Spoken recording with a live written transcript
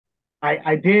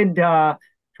I did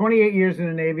 28 years in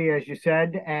the Navy, as you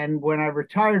said. And when I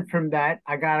retired from that,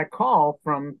 I got a call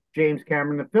from James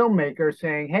Cameron, the filmmaker,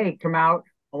 saying, "Hey, come out.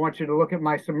 I want you to look at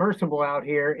my submersible out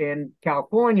here in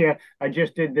California. I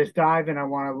just did this dive and I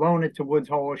want to loan it to Woods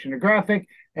Hole Oceanographic.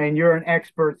 And you're an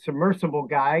expert submersible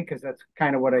guy because that's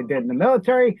kind of what I did in the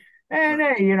military. And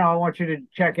hey, I want you to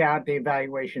check out the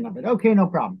evaluation of it." Okay, no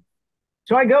problem.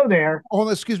 So I go there. Oh,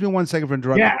 excuse me 1 second for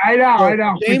interrupting. Yeah, I know, I So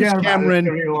know. James Forget about it. It's Cameron,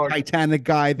 gonna be the long. Titanic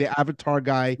guy, the Avatar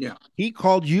guy, Yeah. he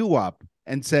called you up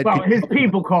and said, Well, "Could you his help me?"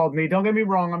 people called me. Don't get me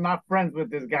wrong. I'm not friends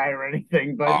with this guy or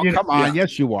anything, but Oh, come Yeah. on.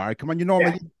 Yes, you are. Come on. You know,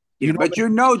 yeah, Yeah. But you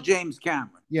know James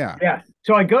Cameron. yeah. yeah.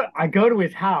 So I go to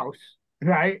his house,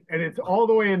 right? And it's all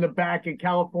the way in the back in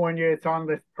California. It's on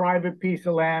this private piece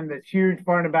of land that's huge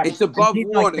far in the back. It's And above he's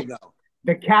like water, though.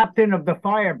 the captain of the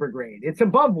fire brigade. It's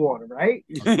above water, right?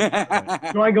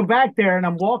 So I go back there and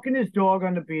I'm walking his dog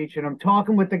on the beach and I'm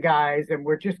talking with the guys and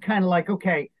we're just kind of like,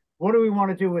 okay, what do we want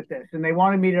to do with this? And they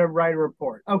wanted me to write a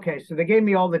report. Okay, so they gave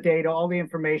me all the data, all the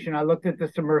information. I looked at the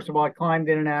submersible, I climbed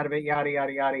in and out of it, yada,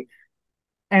 yada, yada.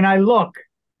 And I look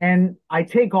and I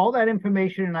take all that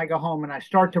information and I go home and I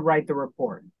start to write the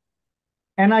report.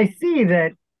 And I see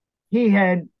that he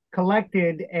had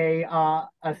collected a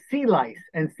sea lice,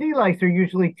 and sea lice are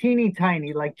usually teeny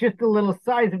tiny, like just the little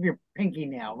size of your pinky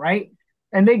nail, right?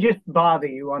 And they just bother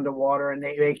you underwater and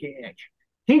they make you itch.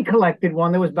 He collected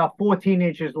one that was about 14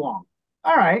 inches long.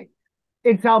 All right,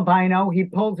 it's albino. He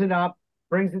pulls it up,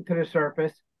 brings it to the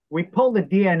surface. We pull the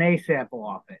DNA sample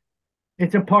off it.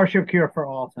 It's a partial cure for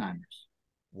Alzheimer's.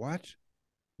 What?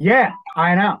 Yeah,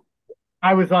 I know.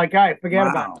 I was like, all right, forget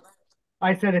about it. Wow.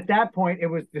 I said at that point, it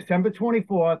was December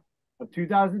 24th of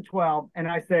 2012. And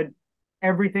I said,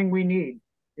 everything we need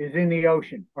is in the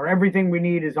ocean, or everything we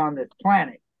need is on this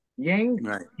planet. Yin,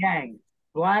 Right. yang,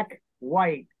 black,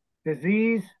 white,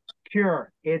 disease,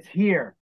 cure. It's here.